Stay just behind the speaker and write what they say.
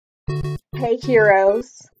Hey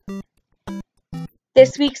heroes,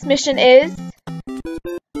 this week's mission is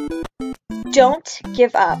don't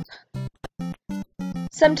give up.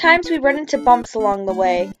 Sometimes we run into bumps along the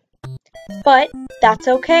way, but that's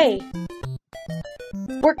okay.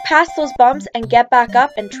 Work past those bumps and get back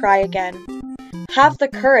up and try again. Have the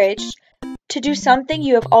courage to do something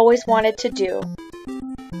you have always wanted to do,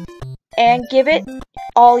 and give it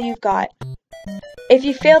all you've got. If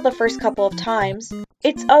you fail the first couple of times,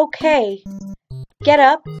 it's okay. Get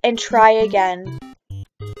up and try again.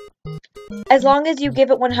 As long as you give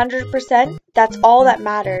it 100%, that's all that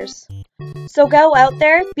matters. So go out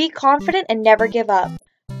there, be confident, and never give up.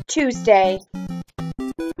 Tuesday.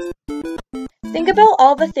 Think about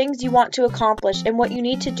all the things you want to accomplish and what you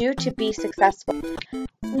need to do to be successful.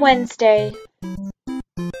 Wednesday.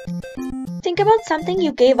 Think about something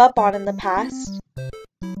you gave up on in the past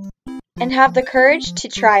and have the courage to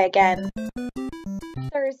try again.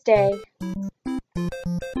 Thursday.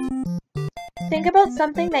 Think about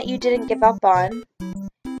something that you didn't give up on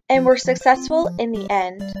and were successful in the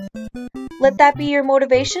end. Let that be your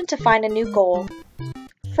motivation to find a new goal.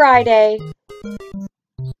 Friday.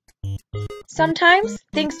 Sometimes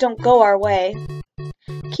things don't go our way.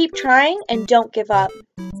 Keep trying and don't give up.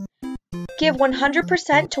 Give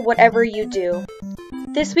 100% to whatever you do.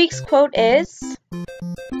 This week's quote is,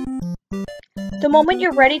 "The moment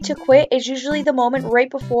you're ready to quit is usually the moment right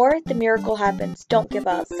before the miracle happens. Don't give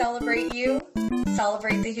up." Celebrate you,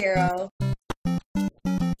 celebrate the hero.